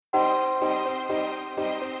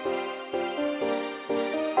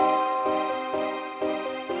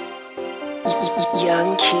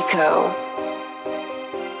Young Kiko.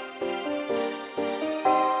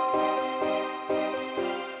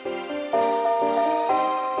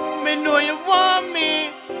 Me know you want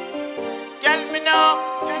me, girl. Me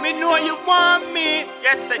know you want me.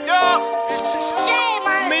 Yes I do.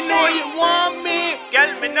 Me know you want me,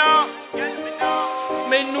 girl. Me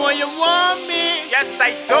know you want me. Yes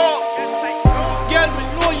I do. Girl, me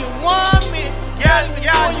know you want me. Girl, me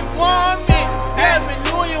know you want me. Girl, me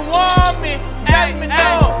know you want me. Girl, me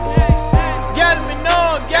know. Girl, me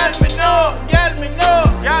know. Girl, me know. Girl, me know.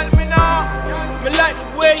 Girl, me know. Me like the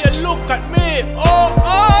way you look at me. Oh,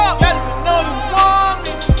 oh. Girl, me know you want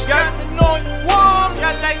me. Girl, me know you want me.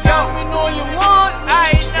 Girl, me know you want me.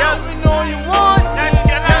 Girl, me know you want me.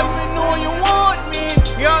 Girl, me know you want me.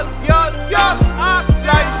 Girl,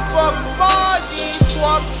 like the fucking body.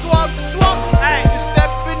 Swag, swag, swag. You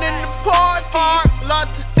stepping in the party.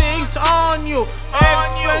 Lots of things on you.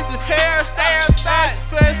 Expensive hairstyles,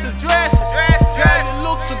 expensive dresses. Girl, you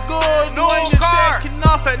look so good when you're taking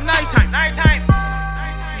off at nighttime.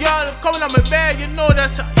 Girl, coming on my bed, you know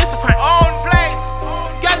it's a crime. Own place.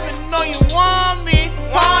 Girl, you know you want me.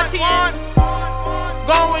 Partying,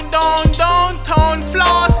 going downtown,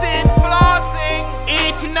 flossing,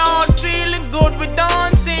 eating out, feeling good with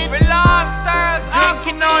dancing. We lobsters,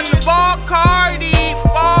 drinking on the Bacardi,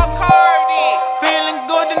 feeling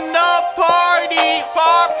good in the party.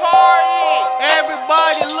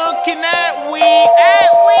 Everybody looking at we,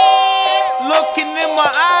 looking in my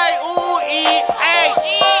eye, ooh, ay.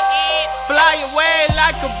 Fly away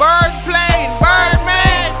like a bird plane,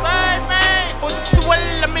 Birdman. Pussy,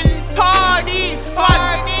 I'm in party spot.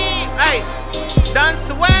 Ay, dance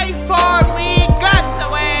away for me, guns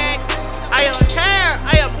away. I am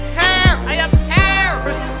here.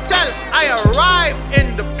 Tell I arrive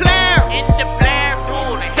in the Blair.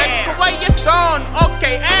 Take away your throne,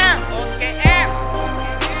 okay, air.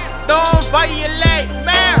 Don't violate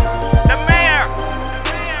mayor. The mayor.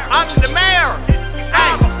 I'm the mayor.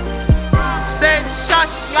 Ay, send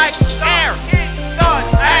shots like air.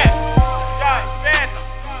 Ay,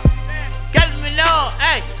 girl, me know,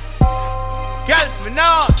 ay. Girl, me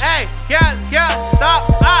know, ay. Girl, stop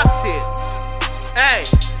acting. Ay,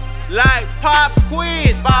 like pop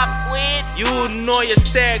queen. You know you're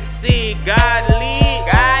sexy, godly.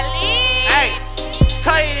 Ay,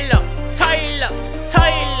 Tyler.